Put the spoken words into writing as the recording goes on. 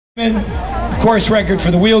course record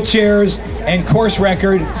for the wheelchairs, and course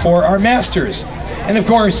record for our masters. And of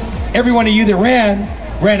course, every one of you that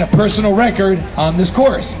ran a personal record on this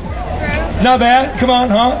course. Not bad. Come on,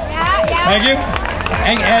 huh? Yeah. Thank you.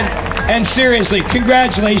 And seriously,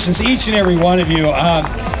 congratulations, each and every one of you.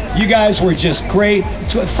 You guys were just great.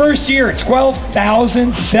 First year,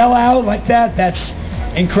 12,000 fell out like that. That's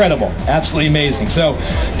incredible. Absolutely amazing. So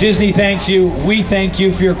Disney thanks you. We thank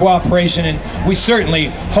you for your cooperation, and we certainly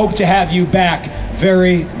hope to have you back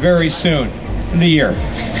very, very soon in the year.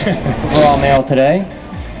 Overall male today.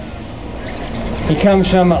 He comes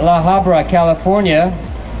from La Habra, California,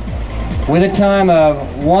 with a time of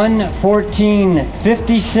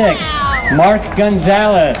 1:14:56. Mark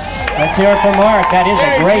Gonzalez. Let's hear it for Mark. That is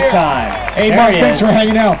a great time. Hey, there Mark, thanks for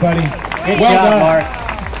hanging out, buddy. Good job, Mark.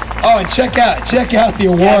 Oh, and check out the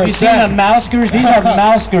awards. Yeah, have you seen the Mouskers? These are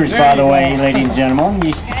Mouskers, by the way, ladies and gentlemen.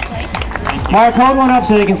 Mark, hold one up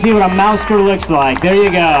so they can see what a Mousker looks like. There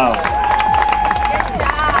you go.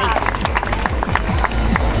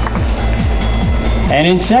 And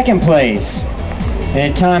in second place, in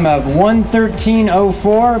a time of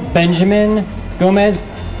 1:13:04, Benjamin Gomez.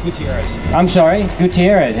 Gutierrez. I'm sorry,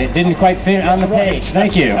 Gutierrez. It didn't quite fit on the page.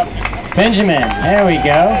 Thank you. Benjamin, there we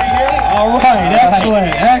go. All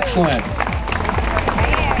right, excellent.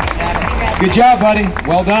 Good job, buddy.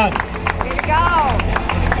 Well done. Way to go.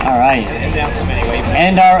 All right.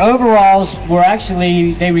 And our overalls were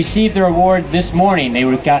actually, they received their award this morning. They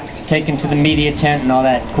got taken to the media tent and all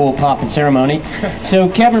that cool pomp and ceremony. So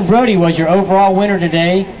Kevin Brody was your overall winner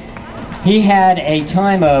today. He had a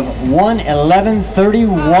time of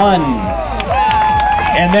 1:11:31.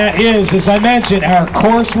 And that is, as I mentioned, our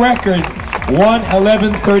course record,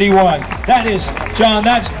 1:11:31. That is, John,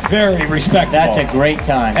 that's very respectable. That's a great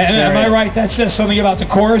time. And am I right? That says something about the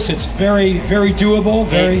course. It's very, very doable.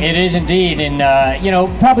 It is indeed. And, you know,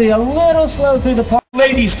 probably a little slow through the park.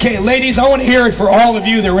 Ladies, I want to hear it for all of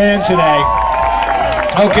you that ran today.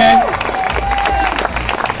 Okay?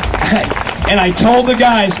 And I told the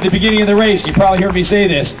guys at the beginning of the race, you probably heard me say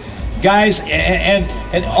this, guys, and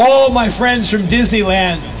all my friends from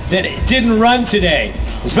Disneyland that didn't run today,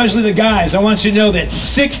 especially the guys, I want you to know that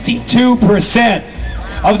 62%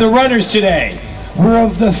 of the runners today were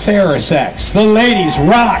of the fairer sex. The ladies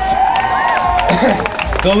rocked.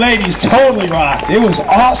 The ladies totally rocked. It was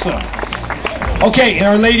awesome. Okay, and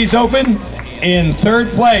our ladies open in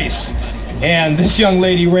third place. And this young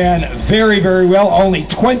lady ran very, very well, only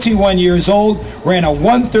 21 years old, ran a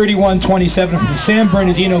 1:31:27 from San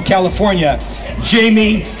Bernardino, California,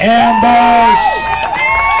 Jamie Ambos.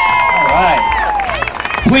 All right.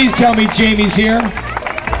 Please tell me Jamie's here.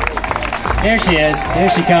 There she is. There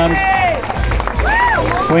she comes.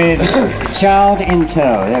 With child in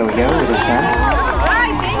tow. There we go. With her son.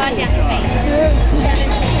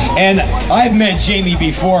 And I've met Jamie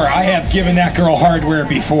before. I have given that girl hardware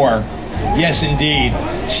before. Yes, indeed.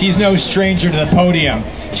 She's no stranger to the podium.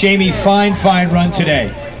 Jamie, fine run today.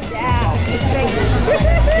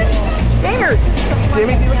 There,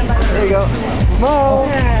 Jamie. There you go.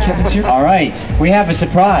 All right, we have a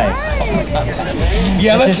surprise.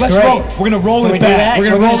 Yeah, let's roll. We're gonna roll it back.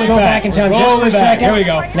 We're gonna roll it back in time roll just it for a back. second. Here we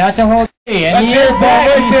go. Not to hold. And Let's he hear is it, back.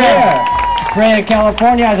 right He's there. there. Brea,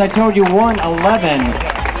 California, as I told you,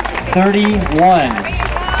 1:11:31.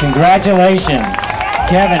 Congratulations,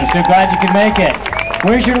 Kevin. So glad you could make it.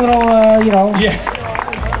 Where's your little, Yeah.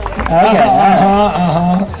 Okay.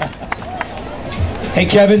 Hey,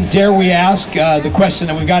 Kevin, dare we ask the question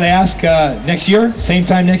that we've got to ask next year? Same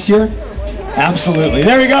time next year? Absolutely.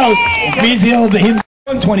 There he goes. Meanfield, him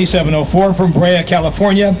 2704 from Brea,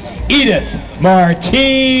 California, Edith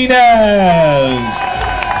Martinez.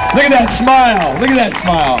 Look at that smile. Look at that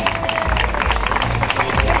smile.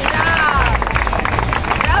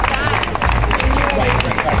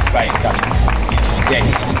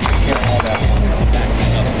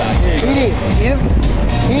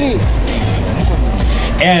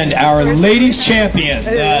 And our ladies champion,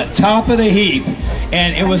 top of the heap.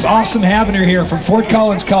 And it was awesome having her here from Fort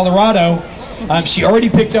Collins, Colorado. She already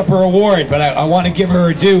picked up her award, but I want to give her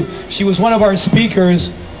her due. She was one of our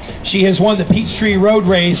speakers. She has won the Peachtree Road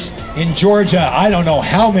Race in Georgia, I don't know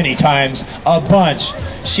how many times, a bunch.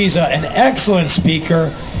 She's an excellent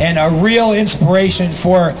speaker and a real inspiration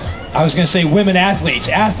for, I was going to say, women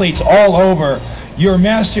athletes all over. She's a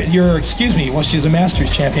Masters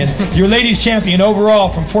champion. Your ladies champion overall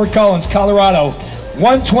from Fort Collins, Colorado,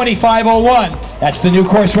 1:25:01. That's the new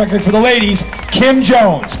course record for the ladies. Kim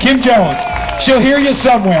Jones. She'll hear you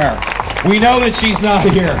somewhere. We know that she's not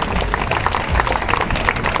here.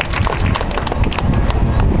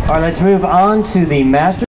 All right, let's move on to the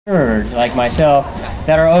master third, like myself.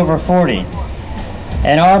 that are over 40.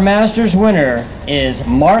 And our Masters winner is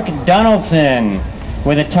Mark Donaldson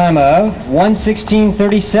with a time of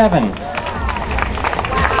 1:16:37.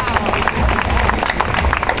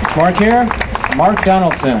 Mark here? Mark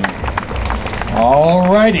Donaldson.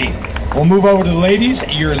 All righty. We'll move over to the ladies.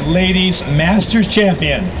 Your ladies Masters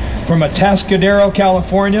champion from Atascadero,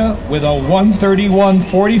 California with a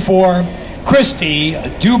 1:31:44, Christy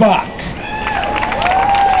Dubach.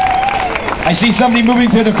 I see somebody moving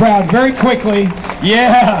through the crowd very quickly.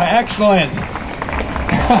 Yeah, excellent.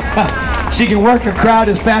 She can work the crowd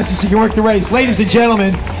as fast as she can work the race. Ladies and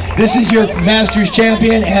gentlemen, this is your Masters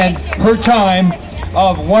champion, and her time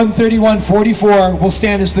of 1:31:44 will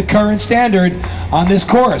stand as the current standard on this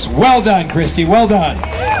course. Well done, Christy. Well done.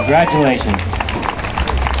 Congratulations.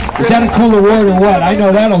 Is that a cool award or what? I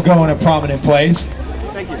know that'll go in a prominent place.